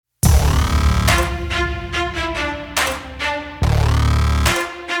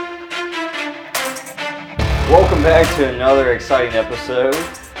Welcome back to another exciting episode.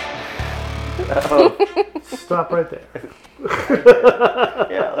 Stop right there.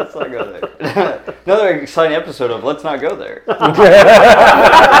 Yeah, let's not go there. Another exciting episode of Let's Not Go There.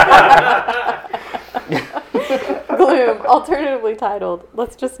 Gloom, alternatively titled,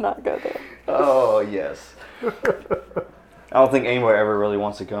 Let's Just Not Go There. Oh, yes. I don't think anyone ever really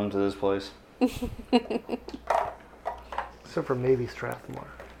wants to come to this place. Except for maybe Strathmore.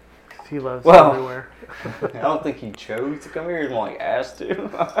 'Cause he loves Well. everywhere. I don't think he chose to come here. He's more like asked to.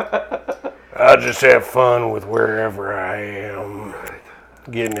 I just have fun with wherever I am,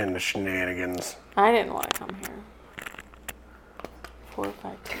 getting into shenanigans. I didn't want to come here. 4 or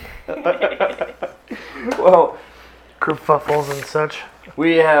 5 2. Well, Kerfuffles and such.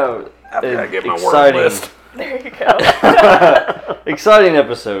 we have gotta an get my word exciting, list. There you go. exciting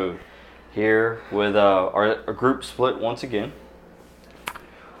episode here with our group split once again.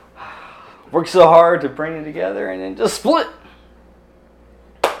 Worked so hard to bring it together and then just split.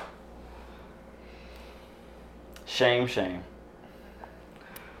 Shame, shame.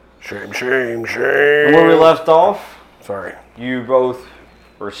 Shame, shame, shame. And where we left off, Sorry. you both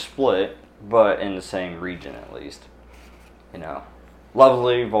were split, but in the same region at least. You know,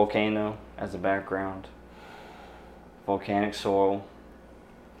 lovely volcano as a background, volcanic soil,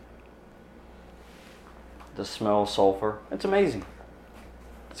 the smell of sulfur. It's amazing.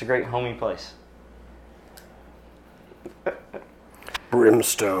 It's a great homey place.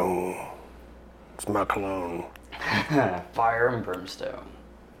 Brimstone. It's my cologne. Fire and brimstone.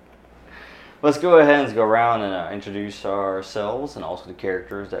 Let's go ahead and go around and introduce ourselves and also the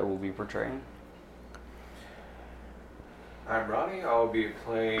characters that we'll be portraying. I'm Ronnie. I'll be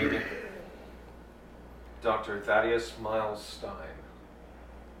playing Dr. Thaddeus Miles Stein.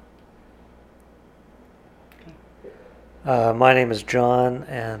 My name is John,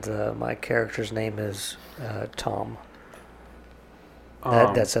 and my character's name is Tom.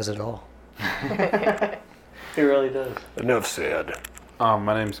 That says it all. He really does. Enough said.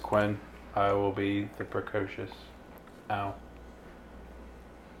 My name's Quinn. I will be the precocious owl.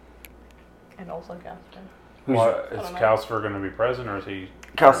 And also Gaston. Is Calcifer going to be present, or is he?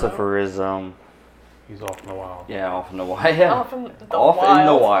 Calcifer is He's off in the wild. yeah, off in the wild. Yeah. Off in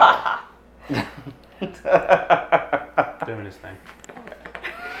the wild. Doing his thing.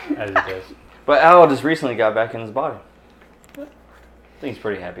 As he does. But Al just recently got back in his body. I think he's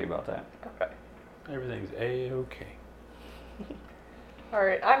pretty happy about that. Okay. Everything's A-okay.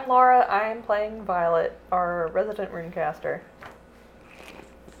 Alright, I'm Laura. I'm playing Violet, our resident runecaster.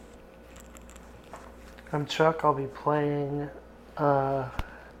 I'm Chuck. I'll be playing Orlok.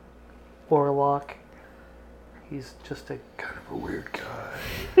 He's just a kind of a weird guy.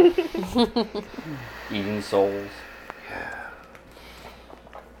 Eating souls.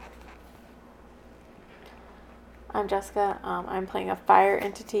 I'm Jessica. I'm playing a fire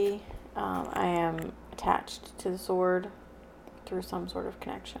entity. I am attached to the sword through some sort of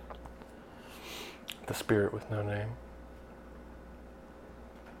connection. The spirit with no name.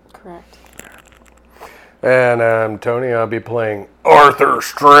 Correct. And I'm Tony. I'll be playing Arthur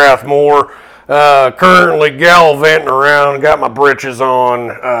Strathmore. Currently gallivanting around, got my britches on,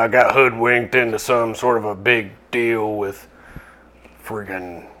 got hoodwinked into some sort of a big deal with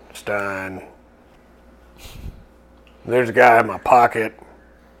friggin' Stein. There's a guy in my pocket,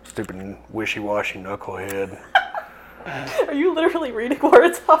 stupid wishy-washy knucklehead. Are you literally reading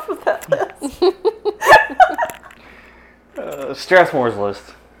words off of that list? Strathmore's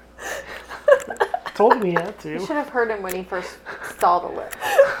list. Told me he had You to. should have heard him when he first saw the list.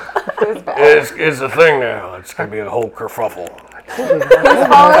 It was bad. It's a thing now. It's gonna be a whole kerfuffle. He was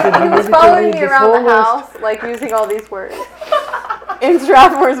following me around the house, like using all these words. In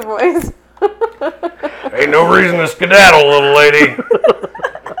Strathmore's voice. Ain't no reason to skedaddle, little lady.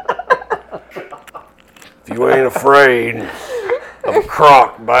 If you ain't afraid of a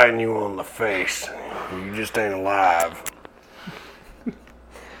croc biting you on the face, you just ain't alive.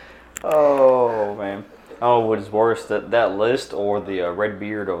 Oh man. Oh, what is worse, that list or the red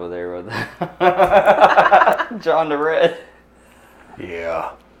beard over there with John the Red?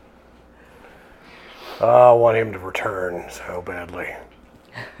 Yeah. I want him to return so badly.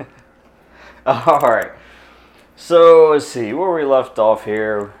 Alright. So, let's see, where we left off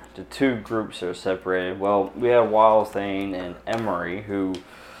here, the two groups are separated. Well, we have Wildthane and Emery, who,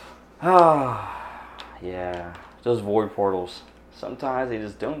 yeah, those void portals, sometimes they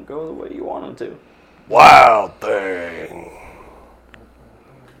just don't go the way you want them to. Wild thing.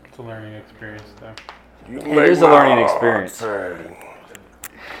 It's a learning experience, though. You It make is a learning wild experience. thing.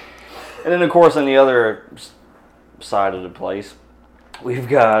 And then, of course, on the other side of the place, we've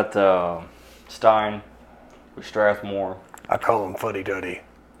got Stein with Strathmore. I call him Fuddy Duddy.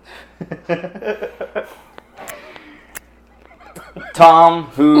 Tom,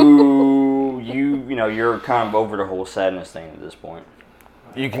 who you're kind of over the whole sadness thing at this point.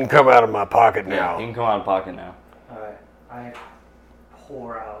 You can come out of my pocket Yeah, now. you can come out of the pocket now. Alright, I pull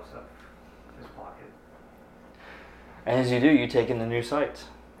her out of his pocket. And as you do, you take in the new sights.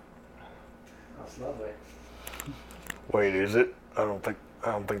 That's lovely. Wait, is it? I don't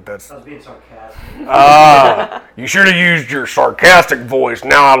think that's. I was being sarcastic. Ah, you should have used your sarcastic voice.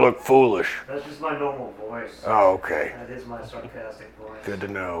 Now I look foolish. That's just my normal voice. Oh, okay. That is my sarcastic voice. Good to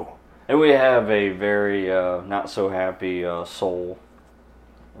know. And we have a very not so happy soul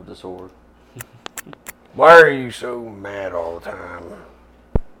with the sword. Why are you so mad all the time?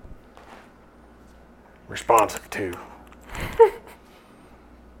 Responsive too.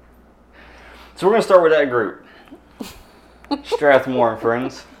 So we're gonna start with that group. Strathmore and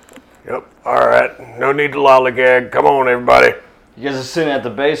friends. Yep. All right. No need to lollygag. Come on, everybody. You guys are sitting at the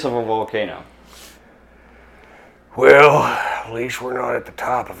base of a volcano. Well, at least we're not at the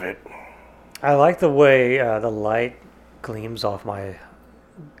top of it. I like the way the light gleams off my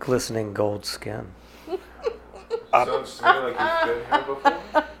glistening gold skin. Sounds to me like you've been here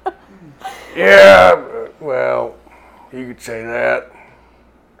before. Yeah. Well, you could say that.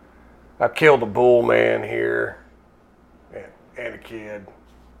 I killed a bull man here, and a kid.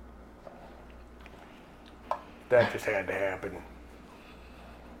 That just had to happen.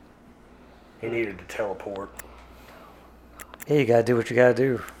 He needed to teleport. Yeah, you gotta do what you gotta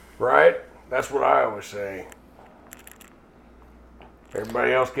do. Right? That's what I always say.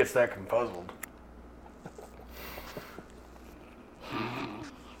 Everybody else gets that confuzzled.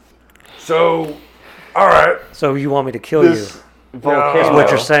 So, all right. So you want me to kill This volcano you? Is what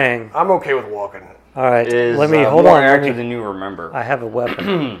you're saying. I'm okay with walking. All right, is let me hold more on. let active me- than you remember. I have a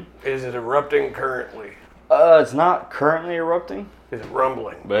weapon. Is it erupting currently? It's not currently erupting, Is it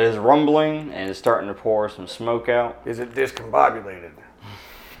rumbling? but it's rumbling and it's starting to pour some smoke out. Is it discombobulated?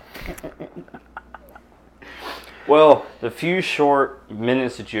 Well, the few short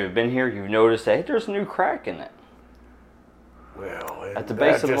minutes that you have been here, you've noticed that hey, there's a new crack in it. Well, At the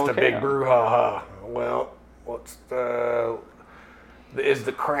base that's of the just a big volcano. brouhaha. Well, what's the? Is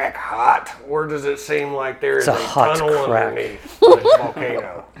the crack hot, or does it seem like there is It's a hot tunnel crack. underneath this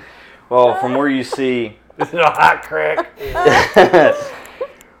volcano? Well, from where you see, Is it a hot crack?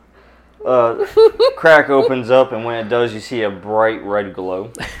 crack opens up, and when it does, you see a bright red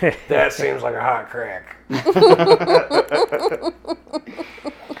glow. That seems like a hot crack.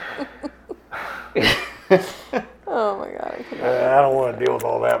 Oh my god. I couldn't- I don't want to deal with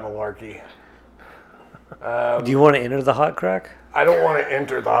all that malarkey. Do you want to enter the hot crack? I don't want to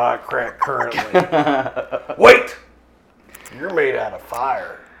enter the hot crack currently. Wait! You're made out of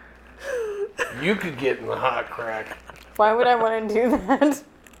fire. You could get in the hot crack. Why would I want to do that?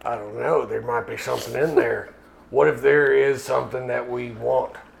 I don't know. There might be something in there. What if there is something that we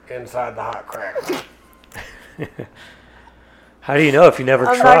want inside the hot crack? How do you know if you never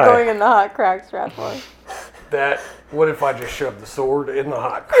I'm try? not going in the hot crack, Strathmore. What if I just shove the sword in the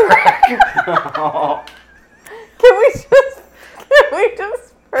hot crack? Can we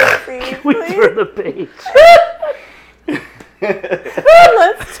just proceed, please? Turn the page.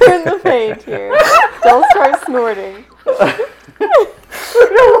 Let's turn the page here. Don't start snorting.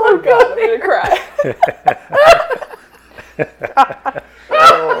 Oh god, I'm gonna cry.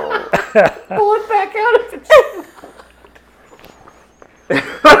 Pull it back out of the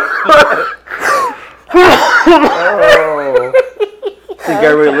I think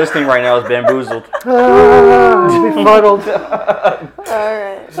everybody listening right now is bamboozled. Befuddled.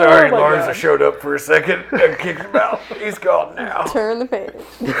 Alright. Sorry, Oh my Larsa God. showed up for a second and kicked him out. He's gone now. Turn the page.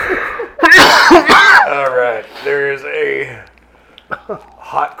 All right, there is a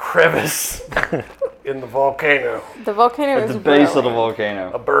hot crevice in the volcano. The volcano At is the base of the growing. A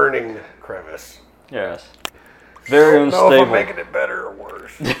volcano. burning crevice. Yes. Very I don't know if I'm unstable. making it better or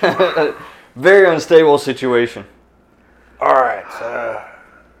worse. Very unstable situation. All right.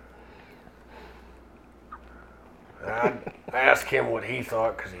 I'd ask him what he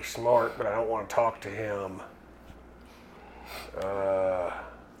thought because he's smart, but I don't want to talk to him.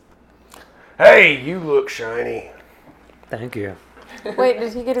 Hey, you look shiny. Thank you. Wait,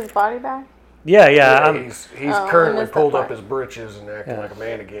 did he get his body back? Yeah. He's I currently missed that pulled up part. his britches and acting Yeah. like a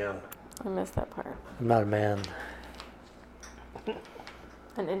man again. I missed that part. I'm not a man.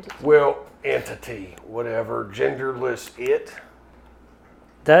 An entity. Well, entity, whatever, genderless it.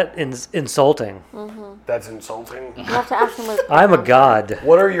 That is insulting. That's insulting. You have to ask him what his I'm a pronouns god.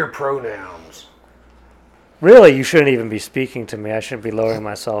 What are your pronouns? Really, you shouldn't even be speaking to me. I shouldn't be lowering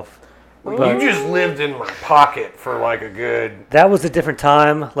myself. You just lived in my pocket for like a good. That was a different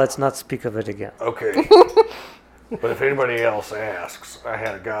time. Let's not speak of it again. Okay. But if anybody else asks, I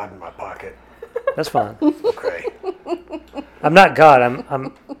had a god in my pocket. That's fine. Okay. I'm not God.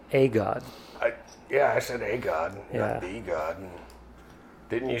 I'm a God. I said a god, Yeah. not the god.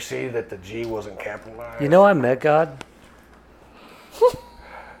 Didn't you see that the G wasn't capitalized? You know I met God.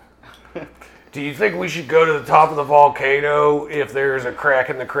 Do you think we should go to the top of the volcano if there's a crack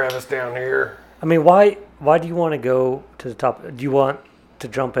in the crevice down here? I mean, why do you want to go to the top? Do you want to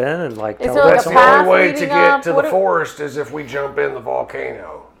jump in and like? Is tell there us like That's a the something? path only way to leading get up? to What the if- forest is if we jump in the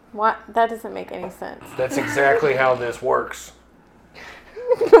volcano. What? That doesn't make any sense. That's exactly how this works.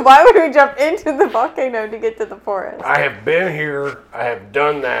 Why would we jump into the volcano to get to the forest? I have been here. I have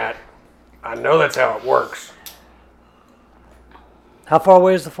done that. I know that's how it works. How far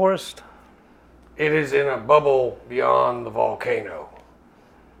away is the forest? It is in a bubble beyond the volcano.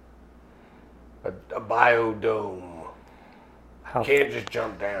 A biodome. How? Can't just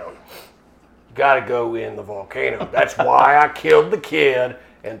jump down. You gotta go in the volcano. That's why I killed the kid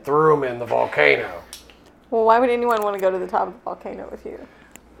and threw him in the volcano. Well, why would anyone want to go to the top of the volcano with you?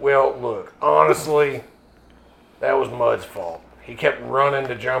 Well, look, honestly, that was Mud's fault. He kept running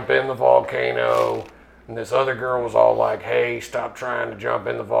to jump in the volcano, and this other girl was all like, hey, stop trying to jump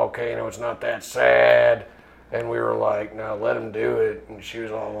in the volcano. It's not that sad. And we were like, no, let him do it. And she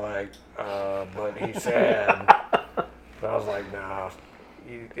was all like, but he's sad. But I was like, nah,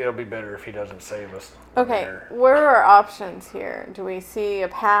 it'll be better if he doesn't save us. Okay, There. what are our options here? Do we see a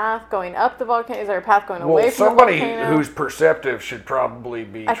path going up the volcano? Is there a path going away Well, from somebody the volcano? who's perceptive should probably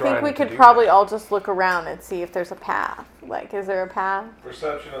be I trying think we to could do probably that. all just look around and see if there's a path. Like, is there a path?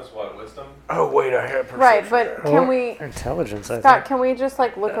 Perception is what? Wisdom? Oh, wait, I have perception. Right, but can we, Intelligence, I Scott, think. can we just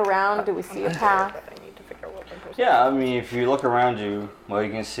like look around? Do we see a path? I need to figure out what my perception Yeah, I mean, if you look around you, well, you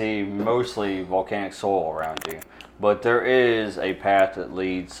can see mostly volcanic soil around you. But there is a path that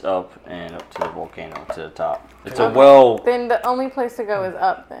leads up and up to the volcano, to the top. It's a Okay. well. Then the only place to go is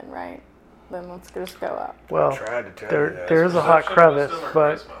up then, right? Then let's just go up. I Well, tried to tell you that. there's a hot Perception, crevice, wisdom, or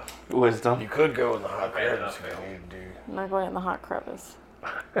but charisma? Wisdom. You could go in the hot Okay, crevice if enough you need to do. I'm not going in the hot crevice.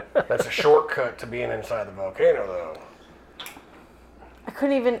 That's a shortcut to being inside the volcano, though. I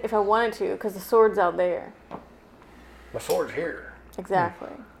couldn't even if I wanted to because the sword's out there. My sword's here. Exactly.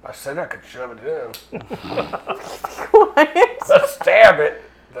 I said I could shove it in. Quiet. Let's stab it.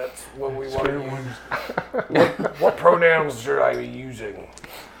 That's what we want to use. What pronouns should I be using?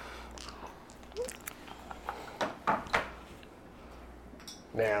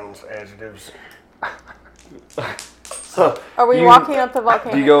 Nouns, adjectives. So, Are we you- walking up the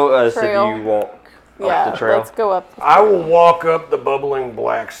volcano? you go as if trail? you walk Yeah, up the trail. let's go up. I will walk up the bubbling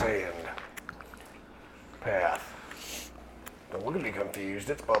black sand path. Don't look at me confused.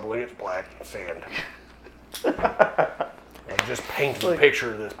 It's bubbly. It's black sand. I'm just painting a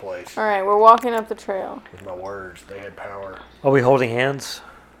picture of this place All right, we're walking up the trail. with my words. They had power. Are we holding hands?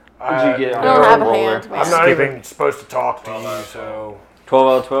 What'd you get I on don't your have a roller? hand, man. I'm not Skipping. even supposed to talk to you, so 12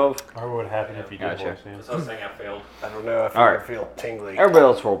 out of 12? Or what would happen if you did Gotcha. horse hands? That's what I was saying, I failed. I don't know if All I right. feel tingly. Everybody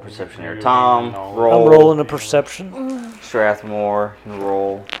else roll perception here. Tom, I'm roll. rolling a perception. Strathmore can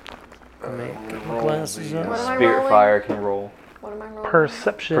roll. Make my glasses What up. am I Spirit rolling? Fire can roll. What am I rolling?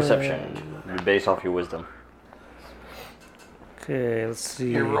 perception. Perception. Based off your wisdom. Okay, let's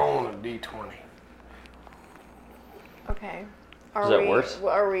see. You're rolling a d20. Okay. Are Is that we, worse?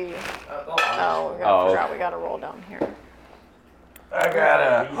 Are we? Oh, we Oh. forgot we got to roll down here. I got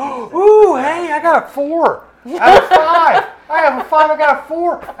a. Ooh, hey, I got a 4 out of 5. I have a 5. I got a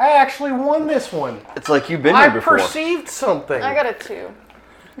 4. I actually won this one. It's like you've been I here before. perceived something. I got a 2.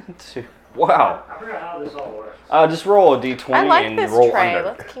 Wow. I forgot how this all works. Just roll a d20 I like and this roll tray. under.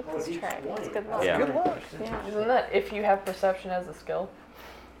 Let's keep this tray. It's good luck. Yeah. Good luck. Yeah. Isn't that if you have perception as a skill?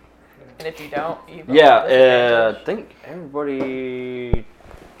 And if you don't, you Yeah, I think everybody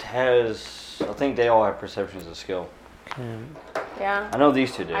has. I think they all have perception as a skill. Yeah. I know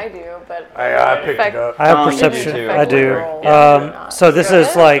these two do. I do, but I picked it up. I have Tom, you do perception. too. I do. Yeah. So this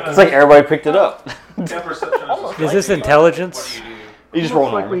is like. It's like everybody picked it up. Yeah, perception is a skill. Is this intelligence? What do you do? You just roll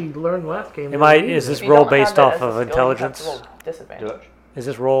Looks like normal. we learned last game. Is this If you roll don't have based that off as a of skill, you have to intelligence? roll disadvantage. Is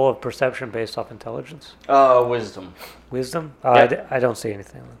this roll of perception based off intelligence? Wisdom. Wisdom? Yeah. I don't see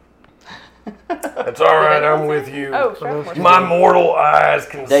anything. It's all right. I'm with you. Oh, Strathmore. My mortal eyes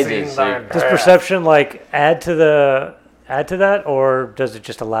can They see did see. thy Does path. perception like add to that, or does it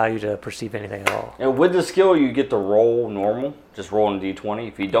just allow you to perceive anything at all? And with the skill, you get to roll normal. Just roll a d20.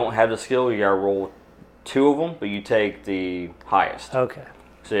 If you don't have the skill, you gotta roll 2 of them, but you take the highest. Okay.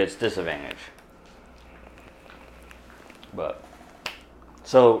 So it's disadvantage. But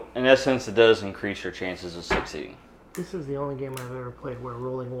So, in essence, it does increase your chances of succeeding. This is the only game I've ever played where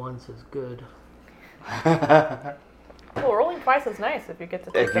rolling once is good. Well, rolling twice is nice if you get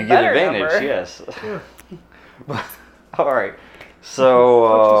to take If the you get better advantage, number. yes. Yeah. All right. I thought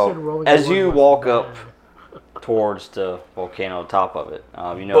So, you said rolling as one you was walk bad. up towards the volcano top of it,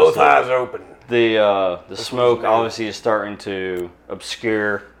 you notice Both that eyes open. the smoke obviously is starting to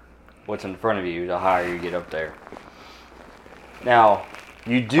obscure what's in front of you the higher you get up there. Now,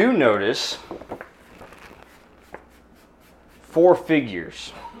 you do notice 4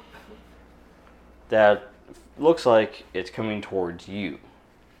 figures that looks like it's coming towards you.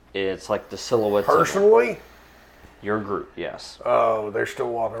 It's like the silhouettes of Personally? your group, yes. Oh, they're still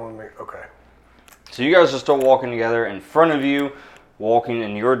walking with me. Okay. So you guys are still walking together. In front of you, walking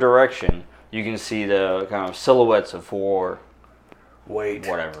in your direction, you can see the kind of silhouettes of 4, Wait.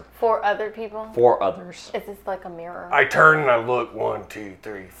 whatever, 4 other people? 4 others. Is this like a mirror? I turn and I look. 1, 2,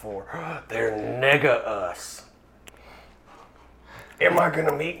 3, 4. They're nega us. Am I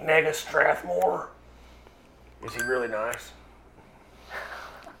gonna meet Nega Strathmore? Is he really nice?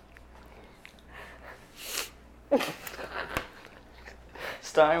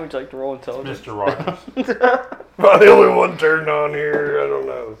 Stein, would you like to roll intelligence? Mr. Rogers. Am I the only one turned on here? I don't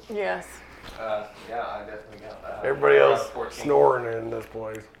know. Yes. Yeah, I definitely got that. Everybody else 14. snoring in this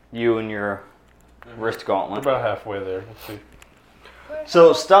place. You and your wrist We're gauntlet. about halfway there. Let's see.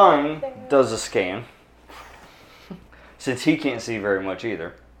 So Stein does a scan, since he can't see very much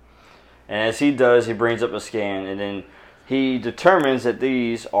either. And as he does, he brings up a scan, and then he determines that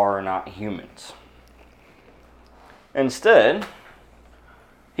these are not humans. Instead,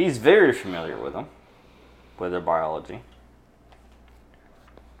 he's very familiar with them, with their biology,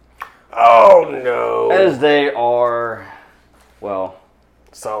 Oh no. as they are, well,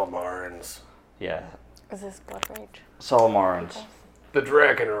 Salamarans. yeah, Is this Blood Rage? Salamarans. The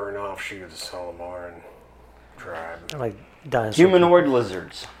Draken are an offshoot of the Salamaran tribe. They're like dinosaur. Humanoid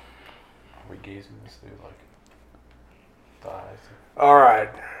lizards. Are we gazing this through like the eyes? Alright.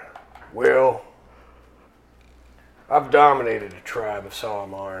 Well, I've dominated a tribe of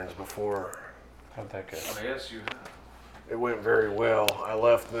Salamarans before. How'd that go? Oh, yes, you have. It went very well. I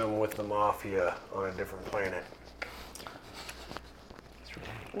left them with the Mafia on a different planet.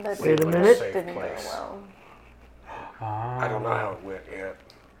 That Wait a didn't- minute. Didn't go Place. well. I don't know how it went yet.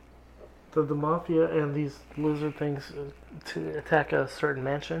 Did the Mafia and these lizard things to attack a certain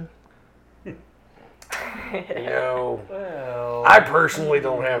mansion? You know, Well. I personally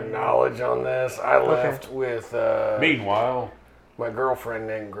don't have knowledge on this. I left with Meanwhile, my girlfriend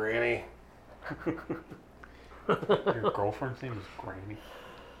named Granny. your girlfriend's name is Granny.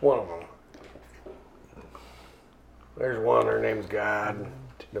 One of them. There's one, her name's God.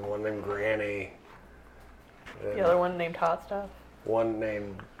 The one named Granny. And The other one named Hot Stuff. one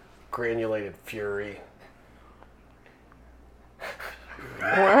named Granulated Fury.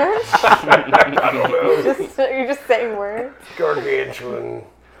 What? You're just saying words? Gargantuan.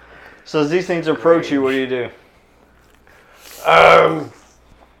 So as these things approach you, what do?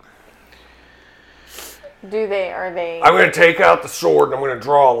 Are they? I'm going to take out the sword and I'm going to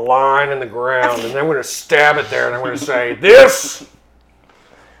draw a line in the ground and I'm going to stab it there and I'm going to say, "This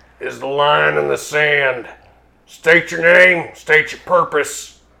is the line in the sand. State your name, state your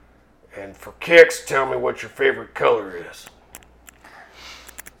purpose, and for kicks, tell me what your favorite color is."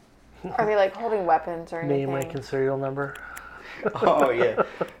 Are they like holding weapons or Name, anything? rank, and serial number. Oh yeah,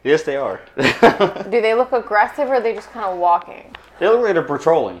 yes they are. Do they look aggressive or are they just kind of walking? They look like they're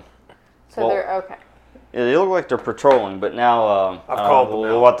patrolling. So Well- they're okay. Yeah, they look like they're patrolling, but now I've called them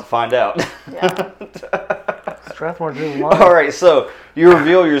we'll out. have to find out. Yeah. Strathmore drew a line. All right, so you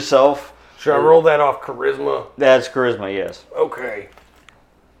reveal yourself. Should I roll that off charisma? That's charisma, yes. Okay.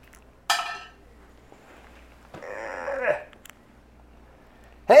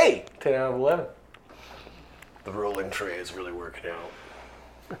 Hey! 10 out of 11. The rolling tray is really working out.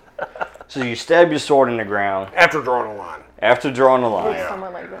 So you stab your sword in the ground After drawing a line. after drawing a Like line.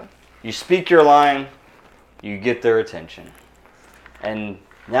 someone like them. You speak your line, you get their attention, and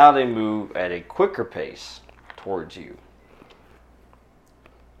now they move at a quicker pace towards you.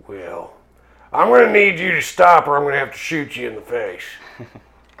 Well, I'm going to need you to stop or I'm going to have to shoot you in the face.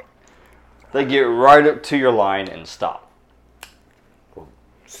 They get right up to your line and stop.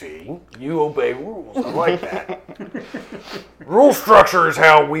 See? You obey rules. I like that. Rule structure is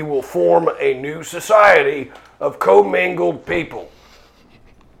how we will form a new society of commingled people.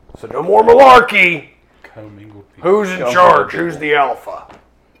 So no more malarkey. Commingled people. Who's in charge? Who's the alpha?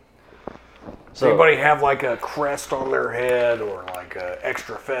 Does So anybody have like a crest on their head or like a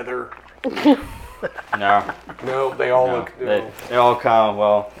extra feather? No. No, they all No, look. they all kind of,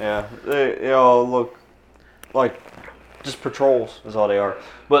 well, yeah. They all look like just patrols is all they are.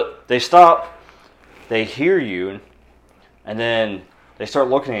 But they stop, they hear you, and then they start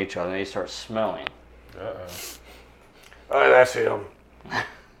looking at each other and they start smelling. That's him.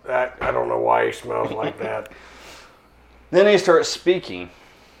 I don't know why he smells like that. Then they start speaking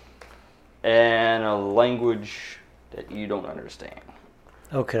in a language that you don't understand.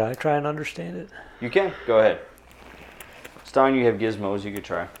 Oh, could I try and understand it? You can. Go ahead. Stein, you have gizmos. You could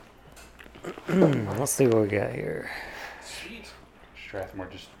try. Let's see what we got here. Sweet. Strathmore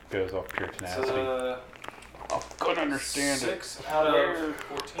just goes off pure It's tenacity. I couldn't understand it. 6 out of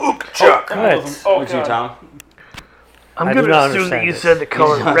 14. Chuck. Good. What's you, Tom? I'm I going do to not assume that understand you this. said the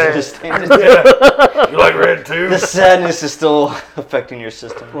color You don't red. understand it. You like red too? The sadness is still affecting your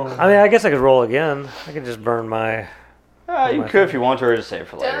system. I mean, I guess I could roll again. I could just burn my... You could if you want to, or just save it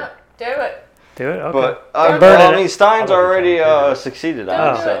for later. Do it. Do it? Okay. But I'm well, burning I mean, it. Stein's I'll let already you try. succeeded Don't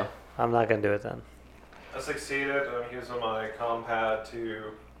on it, do so it. I'm not going to do it then. I succeeded. I'm using my compad to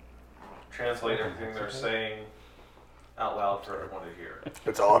translate everything they're saying out loud for everyone to hear.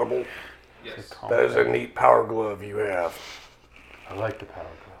 It's audible. Yes. That is a neat power glove you have. I like the power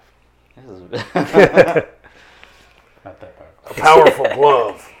glove. this is Not that power A glove. powerful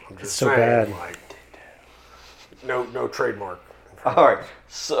glove. I'm just It's so saying, bad. like, no trademark. all right.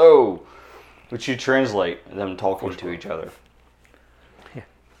 So, would you translate them talking to each other? Yeah.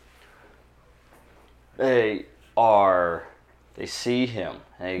 They see him,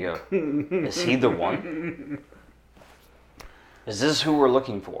 and they go, "Is he the one? Is this who we're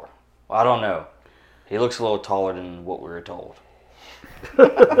looking for?" Well, I don't know. He looks a little taller than what we were told.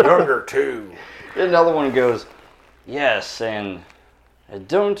 Younger too. Another one goes, "Yes, and I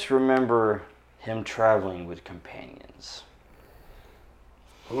don't remember him traveling with companions."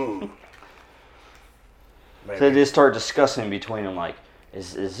 Hmm. So they just start discussing between them, like,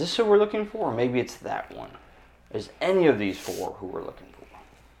 is this who we're looking for? Or maybe it's that one. Is any of these four who we're looking for?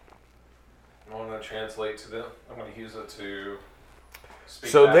 I'm going to translate to them. I'm going to use it to speak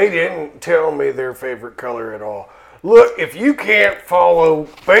So back they to them. didn't tell me their favorite color at all. Look, if you can't follow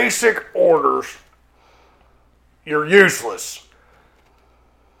basic orders, you're useless.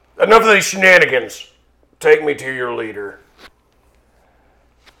 Enough of these shenanigans. Take me to your leader.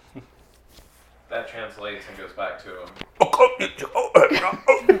 That translates and goes back to him.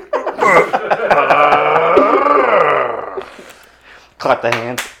 Clap the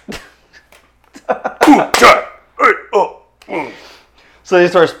hands. So they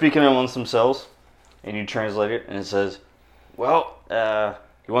start speaking amongst themselves, and you translate it, and it says, well,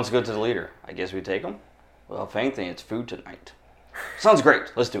 he wants to go to the leader. I guess we take him? Well, if anything, it's food tonight. Sounds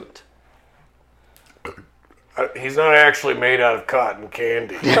great. Let's do it. He's not actually made out of cotton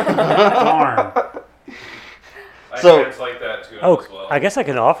candy. Darn. I So- translate that to him Oh, as well. I guess I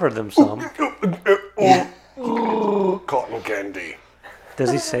can offer them some. Cotton candy.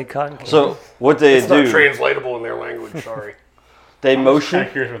 Does he say cotton candy? So what they It's not do, translatable in their language, sorry. they Kinda motion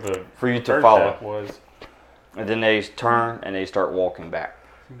curious what the for you to first follow, step was. and then they turn and they start walking back.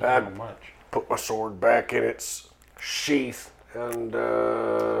 How much? Put my sword back in its sheath and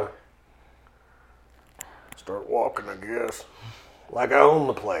start walking, I guess. Like I own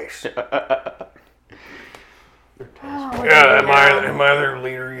the place. Yeah, am I their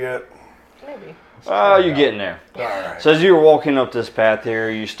leader yet? Maybe. You're getting there. All right. So as you were walking up this path here,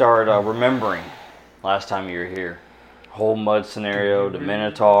 you start remembering last time you were here. Whole mud scenario, the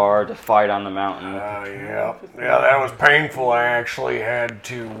Minotaur, the fight on the mountain. Yeah, that was painful. I actually had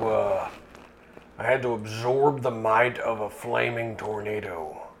to absorb the might of a flaming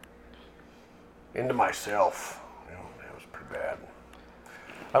tornado into myself. You know, that was pretty bad.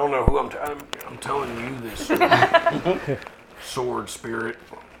 I don't know who I'm telling you this, sword spirit.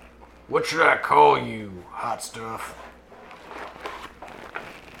 What should I call you, hot stuff?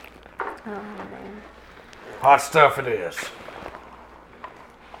 Hot stuff it is.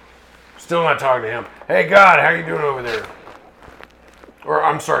 Still not talking to him. Hey God, how you doing over there? Or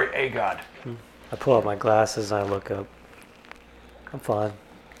I'm sorry, hey God. I pull out my glasses and I look up. I'm fine.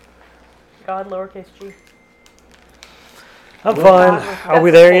 God, lowercase g. I'm fine. Are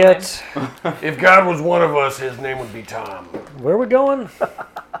we there yet? If God was one of us, his name would be Tom. Where are we going?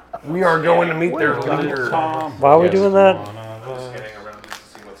 We are going to meet their leader. Tom. Why are we doing that? One of I'm just us. scanning around just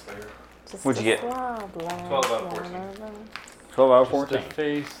to see what's there. Just What'd you get? 12 out of 14. 12 out of Just a 14.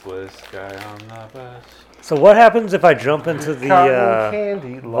 faceless guy on the bus. So what happens if I jump into the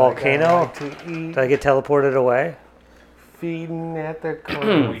candy, volcano? Do I get teleported away? Feeding at the We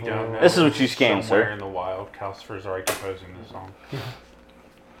carnival. don't know. This is what you scanned, Somewhere sir. in the wild, Calcifer's already composing the song.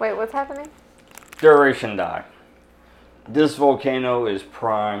 Wait, what's happening? Duration die. This volcano is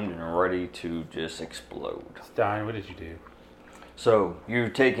primed and ready to just explode. Stein, what did you do? So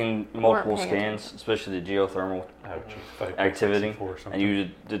you've taken multiple paying scans, especially the geothermal Oh, jeez. I thought you put activity, 64 or something. and you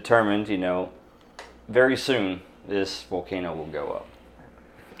determined, very soon this volcano will go up.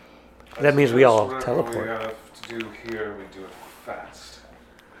 That means we all Whatever teleport. we have to do here, we do it fast.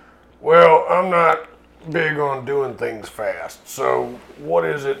 Well, I'm not big on doing things fast. So, what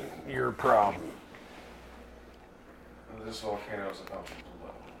is it your problem? This volcano is about to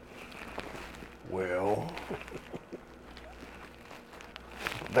blow. Well,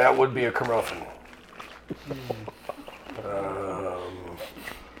 that would be a Caruffin.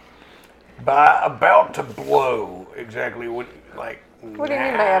 By about to blow, exactly what, like. What do you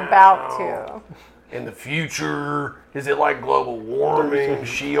mean by about to? In the future, is it like global warming,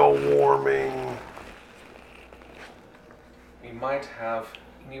 Sheol warming? We might have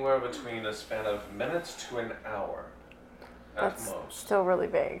anywhere between a span of minutes to an hour at That's most. still really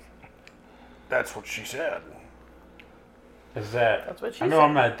big. That's what she said. Is that? That's what she I know said.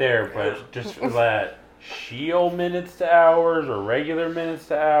 I'm not there, but just for that, Sheol minutes to hours or regular minutes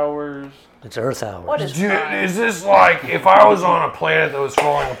to hours? It's Earth hours. What is Dude, time? is this like if I was on a planet that was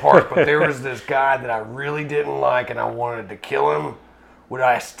falling apart, but there was this guy that I really didn't like and I wanted to kill him? Would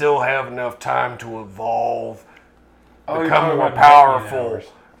I still have enough time to evolve, you're become talking more about million powerful, hours.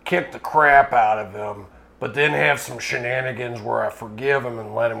 kick the crap out of him, but then have some shenanigans where I forgive him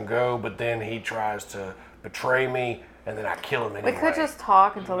and let him go, but then he tries to betray me and then I kill him anyway? We could just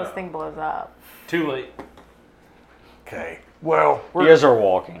talk until this thing blows up. Too late. Okay. Well, You guys are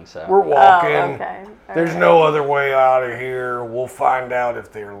walking, so. we're walking. Oh, okay. All There's right. no other way out of here. We'll find out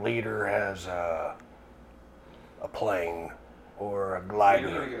if their leader has a plane or a We glider.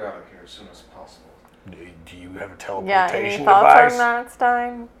 gotta get out of here as soon as possible. Do you have a Yeah, teleportation any thoughts device? on that,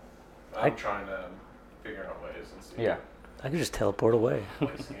 Stein? I'm trying to figure out ways and see. Yeah. I could just teleport away.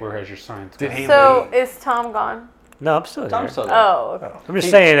 Where has your science Did gone? he So, leave? is Tom gone? No, I'm still here. Tom's still there. Oh, okay. I'm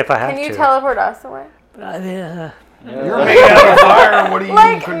just saying if I have Can you to. teleport us away? You're made out of fire. What are you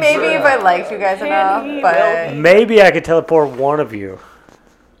Like, concerned? maybe if I liked you guys enough, but... Maybe I could teleport one of you.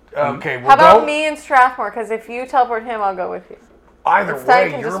 Okay, well, How about don't. me and Strathmore? Because if you teleport him, I'll go with you. Either Stein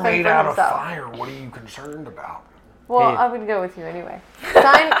way, can you're just fend made for out of himself. fire. What are you concerned about? Well, Hey. I would go with you anyway.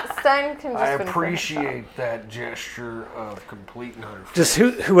 Stein can just I fend for himself. appreciate that gesture of complete and utter. Just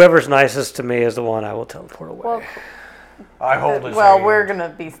whoever's nicest to me is the one I will teleport away. Well, I hold his well, hand. we're gonna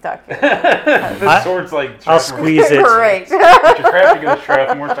be stuck here. This sword's like. I'll Strathmore. squeeze it. Great. Get your crap together,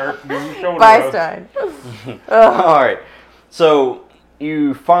 Strathmore. Start doing shoulder Bye, rubs. Stein. All right. So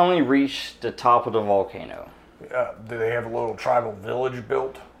you finally reach the top of the volcano. Do they have a little tribal village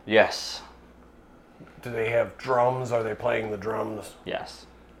built? Yes. Do they have drums? Are they playing the drums? Yes.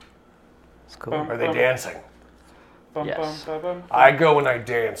 It's cool. Are they dancing? Bum, Yes. bum, bum, I go and I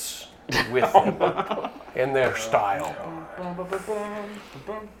dance with them in their style.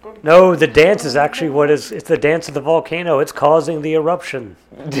 No, the dance is actually it's the dance of the volcano. It's causing the eruption.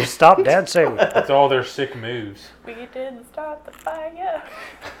 Stop dancing. That's all their sick moves. We didn't start the fire.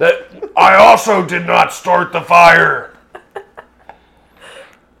 That I also did not start the fire.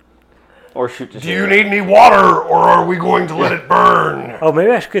 Or shoot the Do you need any water, or are we going to let it burn? Oh,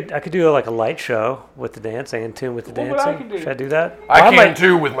 maybe I could do like a light show with the dancing, in tune with the What would I dancing. can do? Should I do that? I might- can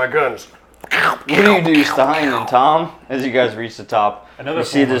too with my guns. What do you do, Stein and Tom, as you guys reach the top? Another You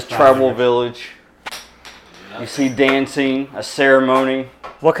see form this of tribal Steinbrenner. village. You see dancing, a ceremony.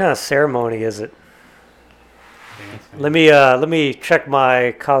 What kind of ceremony is it? Dancing. Let me check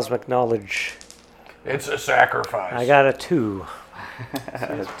my cosmic knowledge. It's a sacrifice. I got a 2.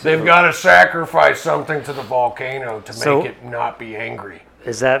 They've got to sacrifice something to the volcano to So- make it not be angry.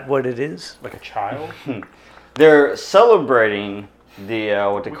 Is that what it is? Like a child? They're celebrating the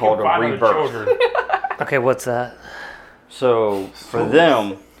what they We call can the find other rebirth. children. Okay, what's that? So for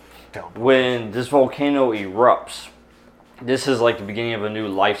them, when this volcano erupts, this is like the beginning of a new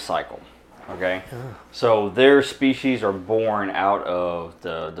life cycle. Okay, so their species are born out of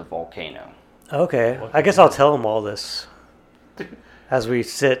the volcano. Okay, I guess I'll tell them all this as we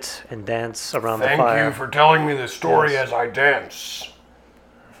sit and dance around the Thank fire. you for telling me the story Yes. as I dance.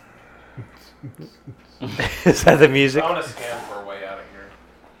 Is that the music? I want to scan for a way out of here.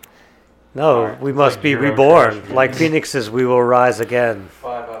 No, Alright, we it's must like be zero reborn. trash. Like phoenixes, we will rise again.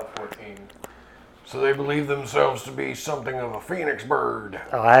 5 out of 14. So they believe themselves to be something of a phoenix bird.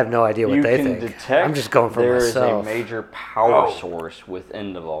 Oh, I have no idea what You they can think. detect I'm just going for there is myself. a major power Oh. source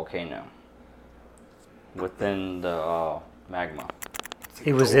within the volcano, within the magma.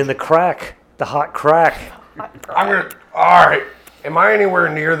 It was in the crack, the hot crack. I'm gonna. All right. Am I anywhere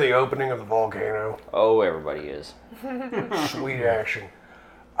near the opening of the volcano? Oh, everybody is. Sweet action.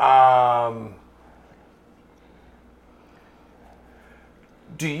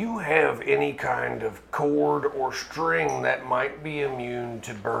 Do you have any kind of cord or string that might be immune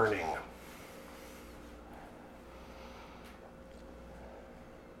to burning?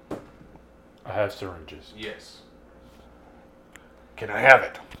 I have syringes. Yes. Can I have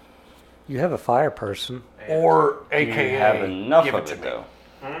it? You have a fire person. Or Do AKA, you have enough give of to it me. though?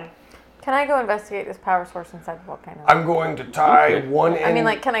 Can I go investigate this power source inside the volcano? I'm going to tie Okay. one end. I mean,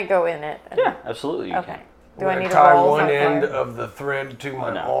 like, can I go in it? and- Yeah, absolutely. You Okay. can. Do I'm I going need to to tie roll one something? end of the thread to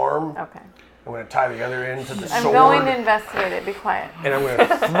my No. arm. Okay. I'm going to tie the other end to the I'm sword. going to investigate it. Be quiet. And I'm going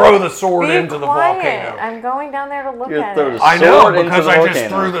to throw the sword Be into the quiet. volcano. I'm going down there to look You at throw it. the I know, sword into because the I just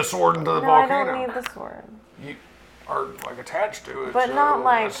volcano. threw the sword into the No, I volcano. don't need the sword. You are like attached to it, But so not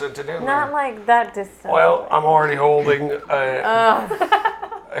I like, sent it in not there. like that distance. Well, I'm already holding a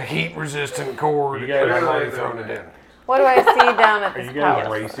Ugh. heat-resistant cord, You and guys I've are already like thrown that. it in. What do I see down at Are this you guys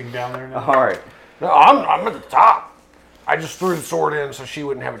power? racing down there now? All right. No, I'm at the top. I just threw the sword in so she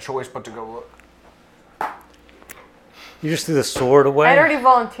wouldn't have a choice but to go look. You just threw the sword away. I'd already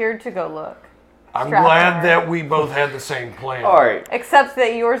volunteered to go look. I'm Strap glad on. that we both had the same plan. All right. Except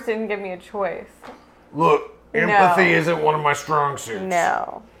that yours didn't give me a choice. Look, empathy No. isn't one of my strong suits.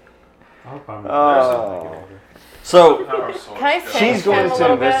 No. I hope I'm Oh. So Power source. Can I goes- say- she's going him a to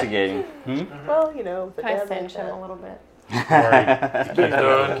little bit? investigating. Well, you know, the Can I dad cinch like him that. a little bit? Sorry.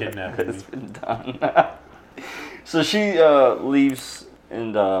 done. Kidnapping me. It's been done. So she leaves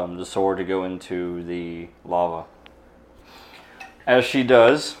and the sword to go into the lava. As she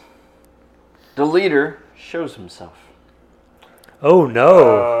does, the leader shows himself. Oh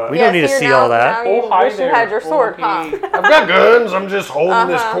no, we don't need to so see you're all now- that. Now you Oh, hi wish you there, had your sword, huh? Forky. I've got guns. I'm just holding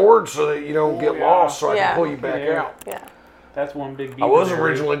this Uh-huh. cord so that you don't get yeah. lost, so I Yeah. can pull you back Yeah. out. Yeah. That's one big beaver. I was there.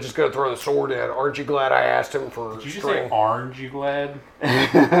 originally just going to throw the sword in. Aren't you glad I asked him for Did you just string? say orange, you glad?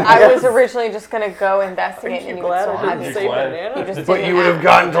 I was originally just gonna go investigate, Aren't and you you would glad still I have didn't your say sword. banana? You just But didn't you would have ask.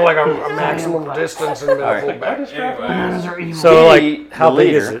 gotten to like a maximum distance and been All right. pulled back. Anyways, So The- like, how the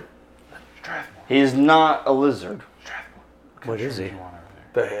big is leader- it? He is not a lizard. What is he?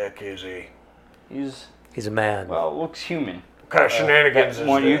 The heck is he? He's, He's a man. well, looks human. What kind of shenanigans is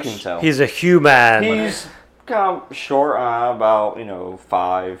One you this? can tell. He's a human. He's kind of short, about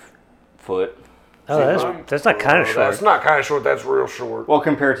 5 foot. Oh, that's not kind of Oh, short. That's not kind of short. That's real short. Well,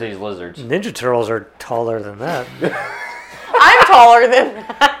 compared to these lizards. Ninja Turtles are taller than that. I'm taller than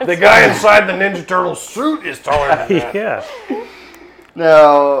that. The guy inside the Ninja Turtle suit is taller than that. Yeah.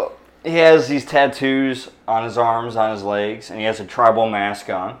 Now, he has these tattoos on his arms, on his legs, and he has a tribal mask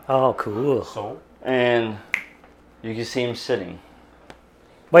on. Oh, cool. So, And you can see him sitting.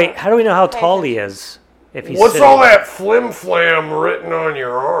 Wait, how do we know how tall he is? If he's What's sitting? all that flim flam written on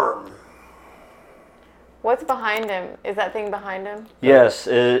your arm? What's behind him? Is that thing behind him? Yes,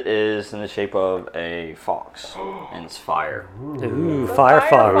 it is in the shape of a fox, and it's fire. Ooh,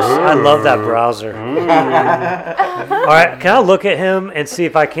 Firefox. I love that browser. All right, can I look at him and see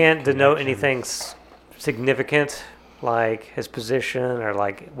if I can't denote anything significant, like his position or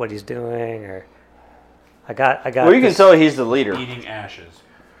like what he's doing, or I got. Well, you can this- tell he's the leader. eating ashes.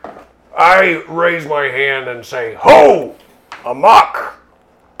 I raise my hand and say, "Ho! Amok!"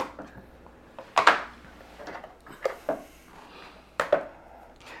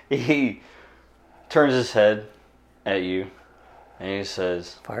 He turns his head at you, and he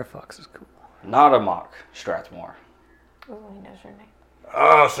says, Firefox is cool. "Not a mock, Strathmore." Ooh, he knows your name.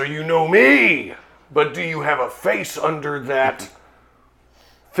 Ah, so you know me. But do you have a face under that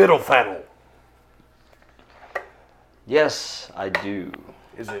fiddle faddle? Yes, I do.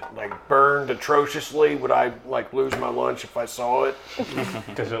 Is it like burned atrociously? Would I like lose my lunch if I saw it?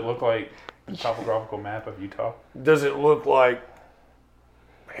 Does it look like the topographical map of Utah? Does it look like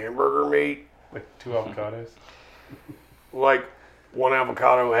hamburger meat? Like 2 avocados? Like one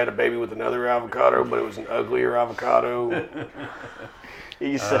avocado had a baby with another avocado, but it was an uglier avocado?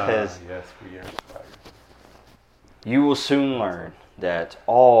 He says, Yes, we are inspired. "You will soon learn that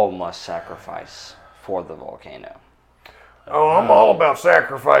all must sacrifice for the volcano." Oh, I'm all about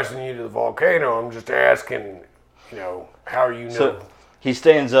sacrificing you to the volcano. I'm just asking, how you know. So he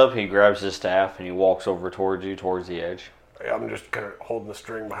stands up, he grabs his staff, and he walks over towards you, towards the edge. I'm just kind of holding the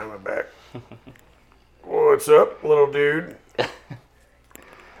string behind my back. What's up, little dude?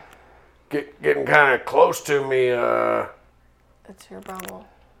 Getting kind of close to me. It's your bubble.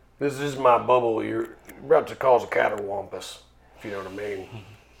 This is my bubble. You're about to cause a catterwampus, if you know what I mean.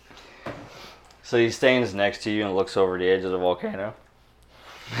 So he stands next to you and looks over the edge of the volcano.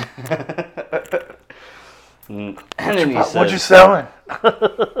 And then he What you says, selling?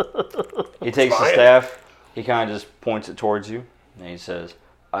 he takes the Fine. staff, he kind of just points it towards you, and he says,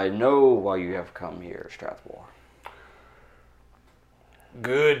 I know why you have come here, Strathmore.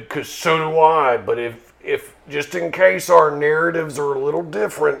 Good, because so do I. But if just in case our narratives are a little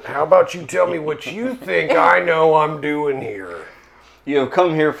different, how about you tell me what you think I know I'm doing here? You have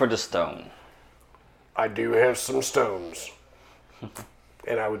come here for the stone. I do have some stones.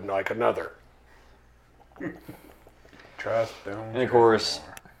 And I would like another. Trust them. And of course,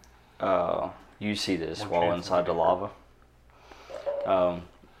 you see this while chance inside the lava.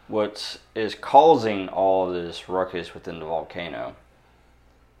 What is causing all of this ruckus within the volcano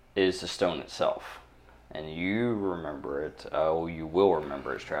is the stone itself. And you remember it, you will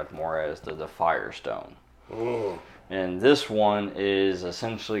remember it, Strathmore, as the fire stone. Mm. And this one is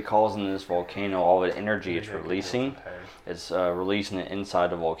essentially causing this volcano, all the energy it's releasing, it's releasing it inside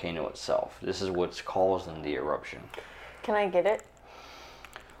the volcano itself. This is what's causing the eruption. Can I get it?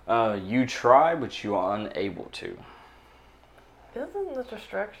 You try, but you are unable to. Isn't the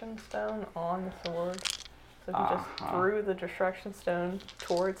distraction stone on the sword? So he just threw the distraction stone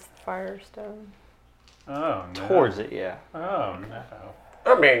towards the fire stone. Oh, no. Towards it, yeah. Oh, no.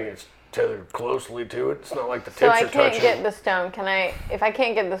 I mean, it's tethered closely to it. It's not like the tips So I are can't touching. get the stone. Can I? If I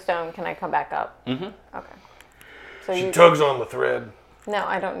can't get the stone, can I come back up? Mm-hmm. Okay. So She you. tugs on the thread. No,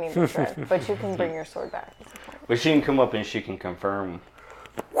 I don't need the thread, but you can bring your sword back. Is the point. But she can come up and she can confirm.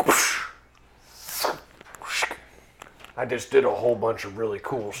 I just did a whole bunch of really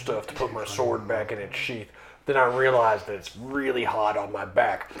cool stuff to put my sword back in its sheath. Then I realized that it's really hot on my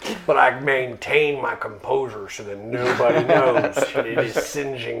back. But I maintain my composure so that nobody knows that it is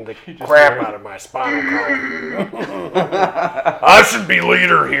singeing the crap out of my spinal column. I should be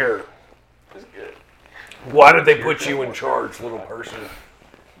leader here. Why did they put you in charge, little person?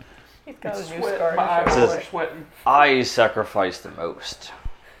 He's got a new scar. My on his eyes shoulder. are sweating. I sacrifice the most.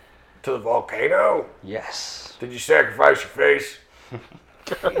 To the volcano? Yes. Did you sacrifice your face?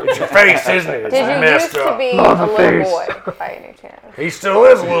 It's your face, isn't it? It's Did you messed used to up. be Love a the little face. boy by any chance? He still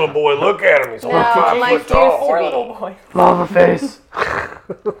is a little boy. Look at him. He's No, only 5 Mike foot used tall. to Poor be. little boy. Lava face.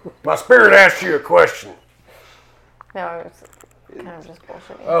 My spirit asked you a question. No, I was kind of just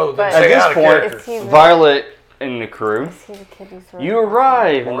bullshitting. Oh, but At Stay this out of point, character. is he the, Violet and the crew, is he the kid who's really you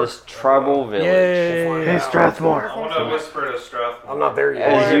arrive in this tribal village. Yay! Hey, Strathmore. I want to whisper to Strathmore. I'm not there yet.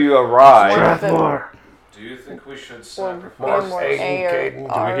 As you arrive, Strathmore. Do you think we should or sacrifice? Mark, more Aiden, A or Caden,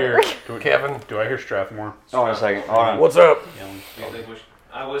 Do I R? hear Kevin. Do I hear Strathmore hold on a second, hold on. What's up? yelling? Do you think we should?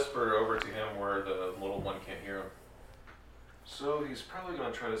 I whisper over to him where the little one can't hear him. So he's probably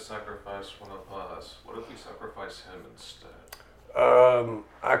going to try to sacrifice one of us. What if we sacrifice him instead?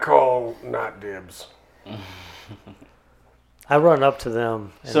 I call not dibs. I run up to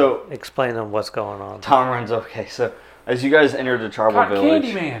them and So- explain them what's going on. Tom runs, okay, so as you guys enter the tribal Cotton village,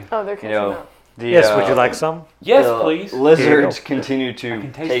 candy man. Oh, they're you catching know, up. the, Yes, would you like some? Yes, the please. lizards Here continue to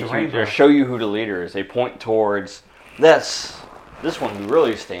can taste take the you, rainbow. or show you who the leader is. They point towards this one who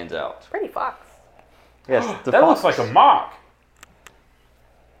really stands out. Pretty fox. Yes, the That looks fox. like a mock.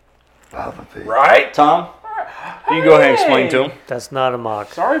 Lava face. Right? Tom, you can go ahead and explain to him. That's not a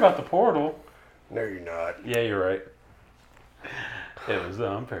mock. Sorry about the portal. No, you're not. Yeah, you're right. It was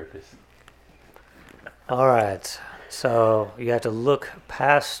on purpose. All right. So you have to look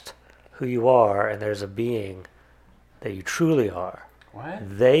past who you are, and there's a being that you truly are.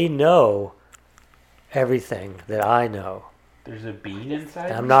 What? They know everything that I know. There's a bean inside?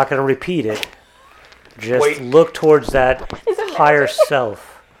 And I'm not going to repeat it. Just Wait. look towards that higher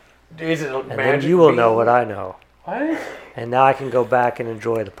self, Is it a and then magic you will bean? know what I know. What? And now I can go back and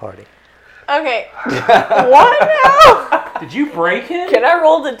enjoy the party. Okay. What now? Did you break it? Can I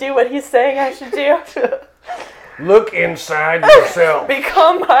roll to do what he's saying I should do? Look inside yourself.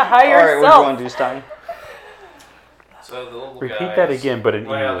 Become a All higher right, what do you self. want to do, Stein? So the little Repeat guy that is again, but in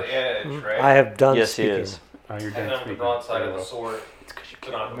way on English. the edge, right? I have done Yes, he speaking. is. Oh, you're and done then with the speaking. broadside Very of the well. sword It's because you to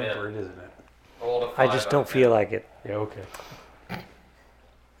can't knock him remember in. it, isn't it? Roll a I 5 just out don't of feel 10. like it. Yeah, okay.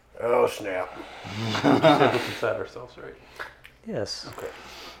 Oh, snap. You said look inside ourselves, right? Yes.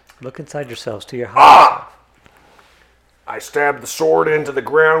 Look inside yourselves to your higher self. I stab the sword into the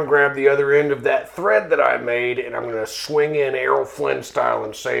ground, grab the other end of that thread that I made, and I'm going to swing in Errol Flynn style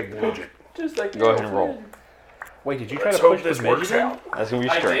and save the midget. Just like Go ahead and roll. Wait, did you try Let's to hope push this the works midget in? out. That's gonna be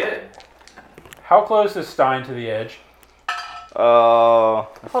I straight. did. How close is Stein to the edge? Hold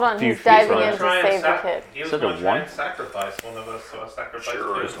on, Few he's feet diving from in it. to Try and save the kid. He was Is it a going to try one? and sacrifice one of us, so I sacrificed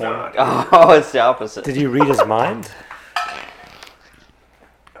Sure two. it's not. Oh, it's the opposite. Did you read his mind?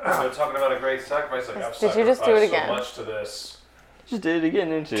 So talking about a great sacrifice, like I've Did you just do it sacrificed again? so much to this. Just did it again,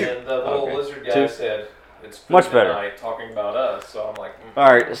 didn't you? And the little Okay. lizard guy Two. said, It's food Much better. Night talking about us, so I'm like,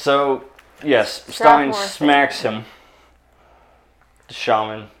 All right, so yes, Stein Strathmore smacks him, the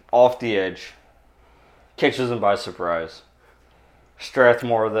shaman, off the edge, catches him by surprise.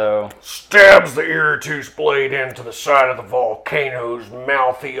 Strathmore, though, Stabs the Iratus blade into the side of the volcano's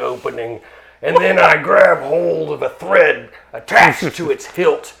mouthy opening, and then I grab hold of a thread attached to its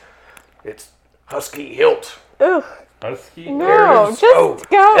hilt. Its husky hilt. Ooh, Husky? There it no, is. just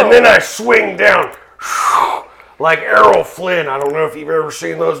go. And then I swing down like Errol Flynn. I don't know if you've ever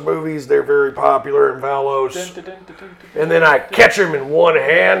seen those movies. They're very popular in Valos. And then I catch him in one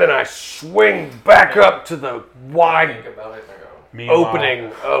hand and I swing back up to the wide think about it and I go, Meanwhile,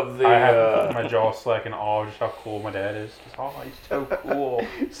 opening of the. I have my jaw slack in awe just how cool my dad is. Just, oh, he's so cool.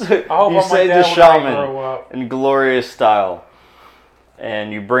 so I hope you I'm say like the that when I shaman grow up. in glorious style,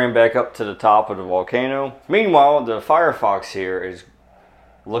 and you bring him back up to the top of the volcano. Meanwhile, the Firefox here is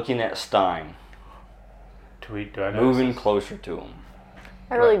looking at Stein, Do I know moving this? closer to him.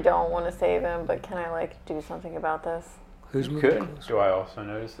 I really don't want to save him, but can I like do something about this? Who's You moving? could. Do I also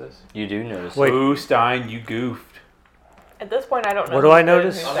notice this? You do notice. Wait. Ooh, Stein, you goofed. At this point, I don't know. What do I who's good and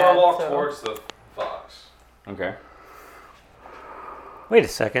notice? who's I'm bad, gonna walk so- towards the fox. Okay. Wait a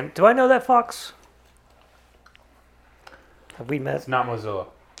second. Do I know that fox? Have we met? It's not Mozilla.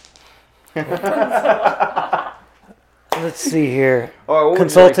 Let's see here. All right, what would you like to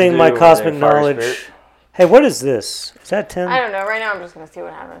Consulting do my over cosmic there, Fire knowledge. Spirit? Hey, what is this? Is that 10? I don't know. Right now, I'm just gonna see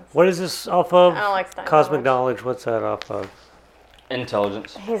what happens. What is this off of? I don't like Stein Cosmic much. knowledge. What's that off of?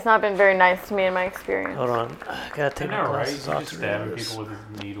 Intelligence. He's not been very nice to me in my experience. Hold on. I gotta I take my know, right? glasses He's off just to stabbing read this. people with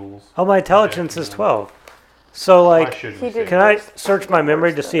his needles. Oh, my intelligence is 12. So, I like, shouldn't he have did- said can I that. search my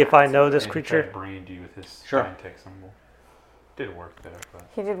memory to see if I know this And creature? That brand you with his Sure. Stein tech symbol. Did work though, but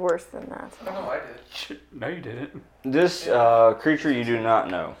He did worse than that. No, I did. no, you didn't. This creature you do not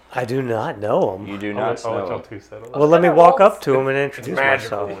know. I do not know him. You do I'll not let know. y'all two settle. Well, let me walk up to him and introduce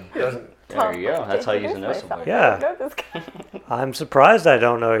magical. myself. It doesn't. There you go. That's how you know somebody. Yeah. I know this guy. I'm surprised I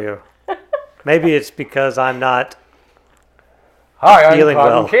don't know you. Maybe it's because I'm not. Hi, I'm Feeling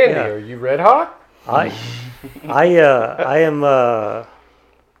Cotton well, Candy. yeah. Are you Red Hot? I am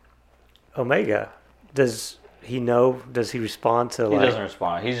Omega. Does he know? Does he respond to He like? doesn't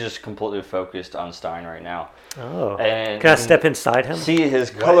respond. He's just completely focused on Stein right now. Oh. And Can I step inside him? See, his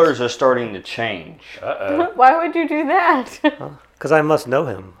colors are starting to change. Uh-oh. Why would you do that? Because I must know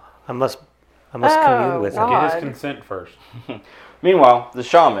him. I must commune with him. wow. Get his God. consent first. Meanwhile, the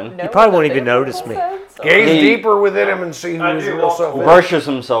shaman Know probably what won't the even notice me. said, so- Gaze He- deeper within him and see who I his do real walk self is. brushes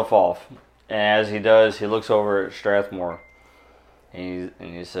himself off. And as he does, he looks over at Strathmore. And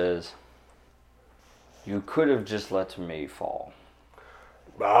he says, "You could have just let me fall."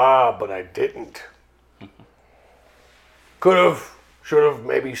 Ah, but I didn't. Could have, should have,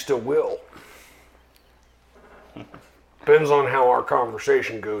 maybe still will. Depends on how our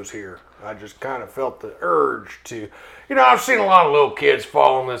conversation goes here. I just kind of felt the urge to, I've seen a lot of little kids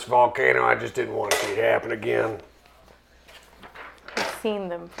fall in this volcano. I just didn't want to see it happen again. I've seen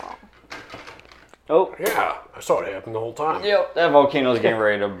them fall. Oh, Yeah, I saw it happen the whole time. yep, that volcano's getting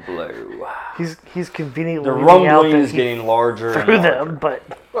ready to blow. He's conveniently The leaving out rumbling that is he getting larger and threw larger. them, but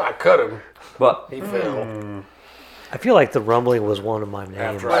Well, I cut him. But He fell. I feel like the rumbling was one of my names.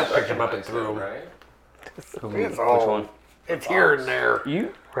 After I picked him up and threw him. Right? It's which all, one? it's here and there.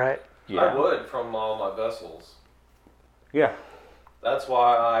 You? right. I Yeah. would from all my vessels. Yeah. That's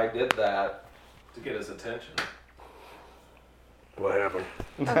why I did that to get his attention. What happened?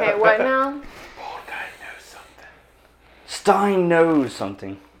 Okay, what now? Stein knows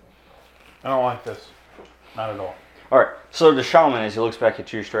something. I don't like this. Not at all. All right. So the shaman, as he looks back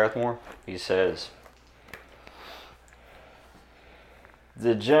at you, Strathmore, he says,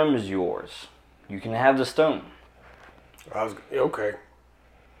 "The gem is yours. You can have the stone." Okay. I was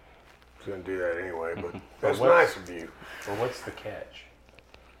going to do that anyway, but that's what's- nice of you. But what's the catch?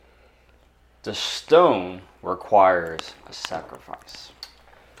 The stone requires a sacrifice.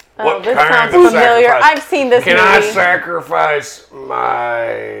 Oh, What this kind sounds of familiar. sacrifice? I've seen this Can movie. I sacrifice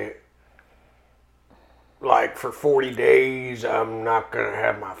for 40 days, I'm not going to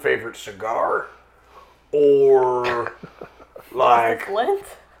have my favorite cigar? Or, Flint?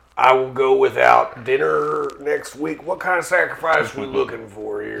 I will go without dinner next week? What kind of sacrifice are we looking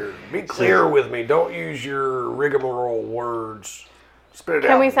for here? Be clear with me. Don't use your rigmarole words. Spit it out.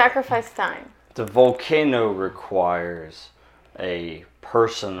 Can we sacrifice Stein? The volcano requires a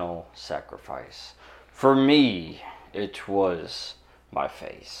personal sacrifice. For me, it was my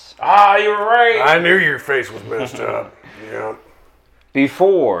face. Ah, you were right. I knew your face was messed up. Yeah.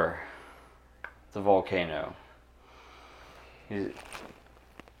 Before the volcano,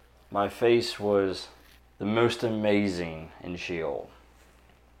 my face was the most amazing in Sheol?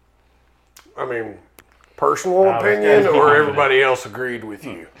 I mean, personal opinion, or everybody else agreed with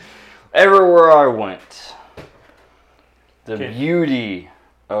you? Everywhere I went, the beauty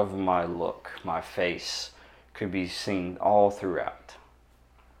of my look, my face, could be seen all throughout.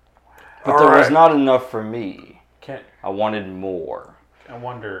 But there was not enough for me. I wanted more. I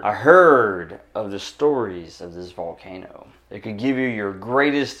wonder. I heard of the stories of this volcano. It could give you your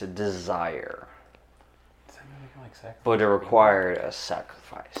greatest desire, but it required a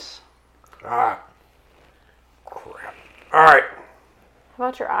sacrifice. Ah, crap. All right. How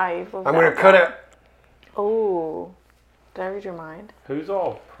about your eye? I'm going to cut it. Oh, did I read your mind? Who's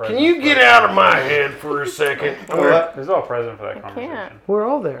all present? Can you get out of my head for a second? Who's all present for that I conversation? can't. We're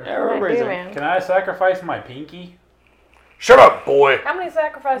all there. Yeah, What everybody's did I do, there. man? Can I sacrifice my pinky? Shut up, boy. How many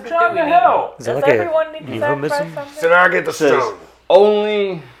sacrifices do Trying we to need? help. Is that Does like a everyone need to euphemism? sacrifice something? Said I get the Says stone.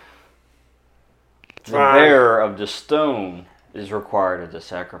 only the Fine. bearer of the stone is required of the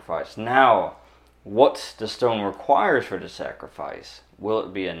sacrifice. Now, what the stone requires for the sacrifice, will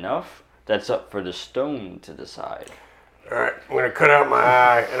it be enough? That's up for the stone to decide. All right, I'm going to cut out my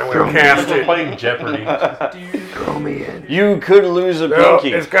eye, and I'm going to cast We're it. playing Jeopardy. Throw me in. You could lose a No,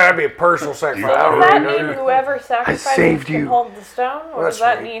 pinky. it's got to be a personal sacrifice. I Does that already know. mean whoever sacrifices saved can you. hold the stone? Or That's does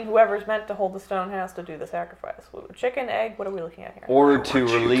that right. mean whoever's meant to hold the stone has to do the sacrifice? Chicken, egg, what are we looking at here? Order to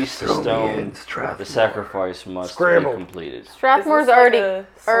want you to release the throw me stone, in, Strathmore. the sacrifice must Scramble. be completed. Strathmore's Is this like already a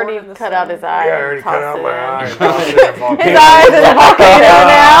sword already in the cut out stone? his eye. Yeah, I and already cut tossed out it my in. eye. and tossed it in the volcano. His eye is in the volcano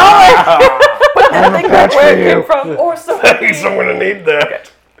now. I'm a patch for Where it came you. from, or something. Thanks, I'm going to need that.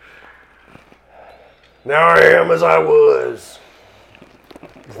 Now I am as I was.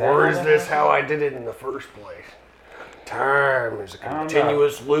 Or is this how I did it in the first place? Time is a I don't know.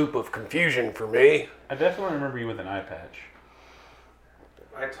 continuous loop of confusion for me. I definitely remember you with an eye patch.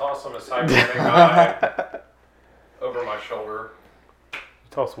 I toss him a cybernetic eye over my shoulder.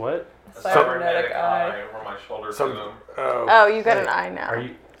 Tell us what? A Cybernetic eye. over my shoulder Some, to him. Oh, you got an eye now. Are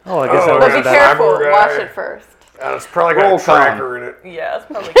you? Oh, I guess Oh, that But be was yeah. that. careful. Cyborg Wash eye. it first. it's probably got Roll a tracker in it. Yeah, it's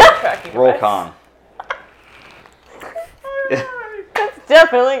probably good tracking Roll device. con. It's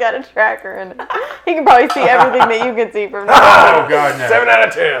definitely got a tracker in it. He can probably see everything that you can see from now. Oh God, no. 7 out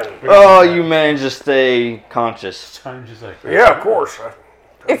of 10. Oh, you managed to stay conscious. I'm just like. Yeah, of course.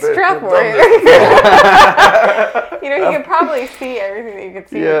 It's I've Strathmore. done this. You know, he can probably see everything that you can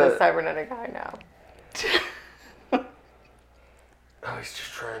see Yeah. with the cybernetic eye now. Oh, he's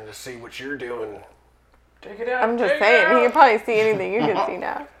just trying to see what you're doing. Take it out. I'm just saying, he can probably see anything you can see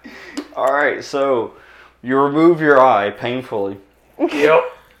now. All right, so you remove your eye painfully. Yep.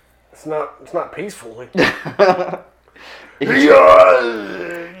 It's not peacefully.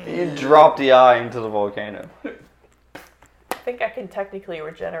 You drop the eye into the volcano. I think I can technically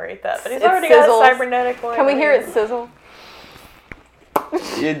regenerate that, but he's It already sizzles. got a cybernetic one. Can we hear it sizzle?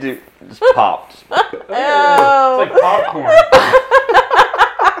 You do just popped. Oh. It's like popcorn.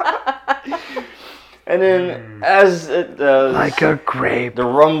 And then as it does, Like a grape. the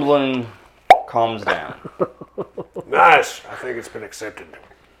rumbling calms down. Nice. I think it's been accepted.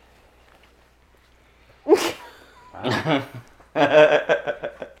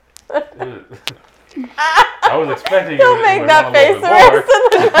 I was expecting He'll it make would that want a little face bit the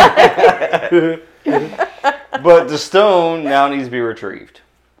more. rest of the night. But the stone now needs to be retrieved.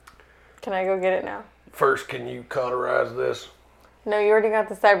 Can I go get it now? First, can you cauterize this? No, you already got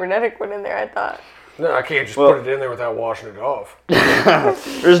the cybernetic one in there, I thought. No, I can't just Well- put it in there without washing it off.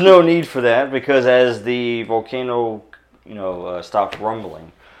 There's no need for that because as the volcano, stops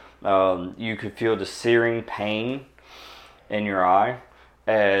rumbling, you could feel the searing pain in your eye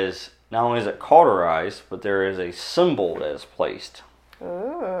as not only is it cauterized, but there is a symbol that is placed.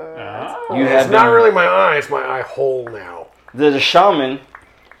 Ah. You It's have not been- really my eye, it's my eye hole now. The shaman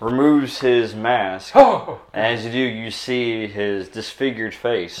removes his mask. Oh, And as you do, you see his disfigured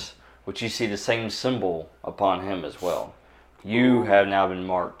face, which you see the same symbol upon him as well. You have now been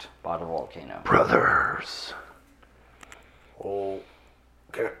marked by the volcano. Brothers. Well,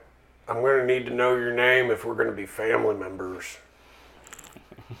 I'm going to need to know your name if we're going to be family members.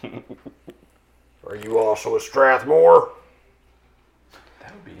 Are you also a Strathmore?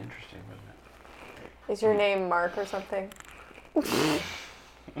 that would be interesting, wouldn't it? Is your name Mark or something?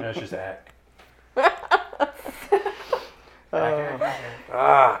 That's just act.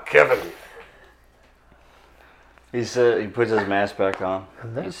 Ah, Kevin. He puts his mask back on.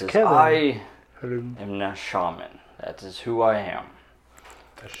 And He that's says, Kevin. I am not shaman. That is who I am.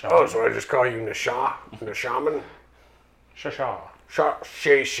 The shaman. Oh, so I just call you Nasha? Nashaman? Shasha.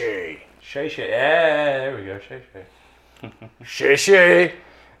 Shay Shay. Shay Shay. Yeah, there we go. Shay Shay. Shay Shay.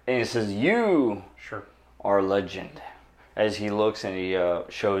 And he says, you Sure. are legend. As he looks and he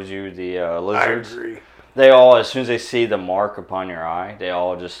shows you the I lizards, agree. they all, as soon as they see the mark upon your eye, they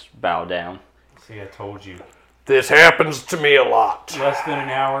all just bow down. See, I told you. This happens to me a lot. Less than an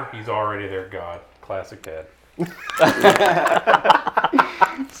hour, he's already their god. Classic dad.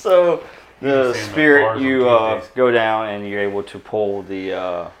 So the You're saying spirit, like bars you on Tuesdays. go down and you're able to pull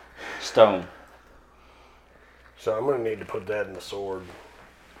the stone. So I'm going to need to put that in the sword.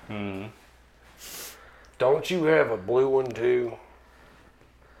 Hmm. Don't you have a blue one too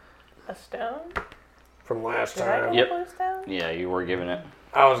A stone? from last Did I time? get Yep. a blue stone? Yeah, you were given it.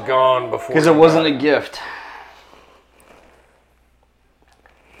 I was gone before. Because it you wasn't got a it. gift.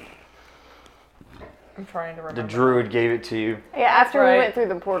 I'm trying to The remember. druid gave it to you. Yeah, after right. we went through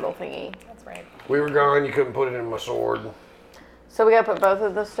the portal thingy. That's right. We were gone. You couldn't put it in my sword. So we gotta put both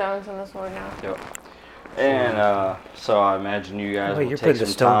of the stones in the sword now. Yep. And so I imagine you guys Wait, will you're take putting some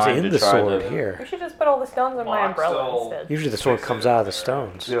the stones time in to the try sword to here. We should just put all the stones on my Lock umbrella still- instead. Usually the sword comes out of the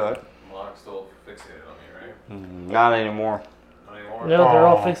stones. do it. Lock's still fixated on me, right? Not anymore. Not anymore? No, they're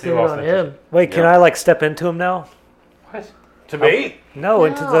all Oh, fixated they lost on that. him. Wait, can Yep. I like step into him now? What? To me? No,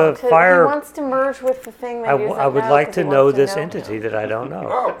 into the He fire. wants to merge with the thing that I, he doesn't I would know like 'cause to he know wants this know entity him. that I don't know.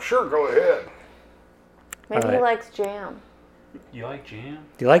 Oh, sure. Go ahead. Maybe he Alright. likes jam. You like jam?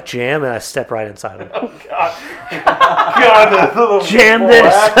 Do you like jam? And I step right inside him. God, the little Jam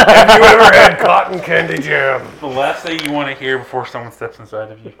this! Have you ever had cotton candy jam? The last thing you want to hear before someone steps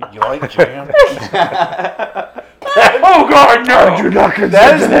inside of you. You like jam? Oh God, no!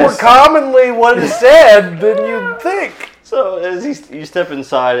 That is more commonly what is said than you'd think. So as you step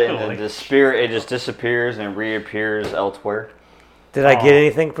inside and Really? the spirit, it just disappears and reappears elsewhere. Did I get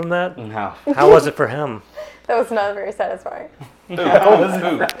anything from that? No. How was it for him? That was not very satisfying. Ooh,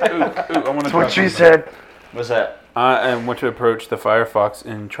 I want to What she said. What's that? I want to approach the Firefox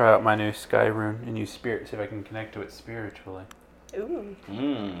and try out my new Sky Rune and use Spirit, see if I can connect to it spiritually. Ooh.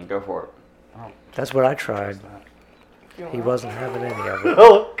 Go for it. That's what I tried. He wasn't having any of it.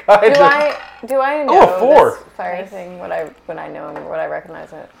 Oh, kind Do I know a 4. this fire thing when I know him or when I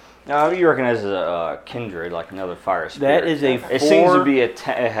recognize it? You recognize it as a kindred, like another fire spirit. That is a It seems to be it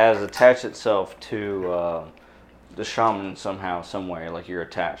has attached itself to the shaman somehow, some way. Like you're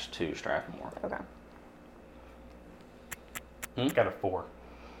attached to Strathmore. Okay. Got a 4.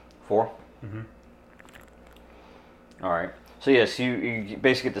 4. All right. So yes, you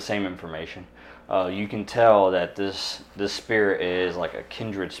basically get the same information. You can tell that this spirit is like a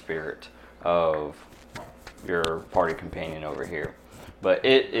kindred spirit of your party companion over here, but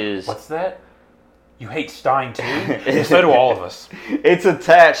it is. What's that? You hate Stein too? So do all of us. It's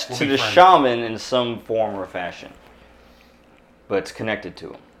attached We'll to be the friends. shaman in some form or fashion, but it's connected to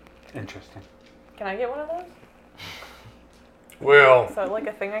him. Interesting. Can I get one of those? Well, Is that like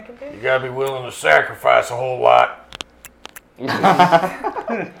a thing I can do? you gotta be willing to sacrifice a whole lot.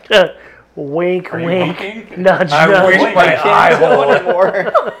 Wink, Are you wink. winking? Nudge, I nudge. wish my eye hole.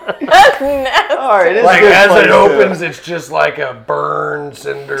 All right, it's Like good as place it to- opens, it's just like a burn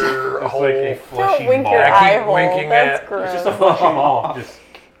cinder It's hole. like a Don't fleshy wink ball. your I keep eye hole. winking That's at- gross. It's just a fleshy ball. Just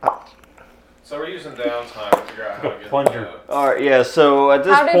So we're using downtime to figure out how Go to get plunger. All right, yeah. So at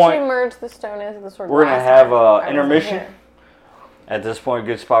this How did point, you merge the stone into the sword? we're gonna last have time? I wasn't intermission. here. At this point,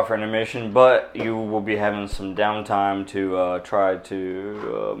 good spot for intermission, but you will be having some downtime to try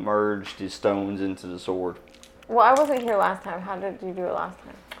to merge the stones into the sword. Well, I wasn't here last time. How did you do it last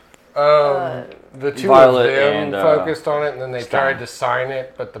time? The two Violet of them and, focused on it, and then they Stein. tried to sign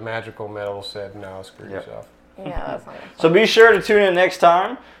it, but the magical metal said, no, screw Yep. yourself. Yeah, that's not. So be sure to tune in next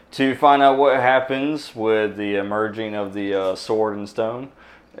time to find out what happens with the merging of the sword and stone,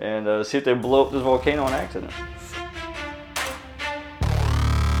 and see if they blow up this volcano on accident.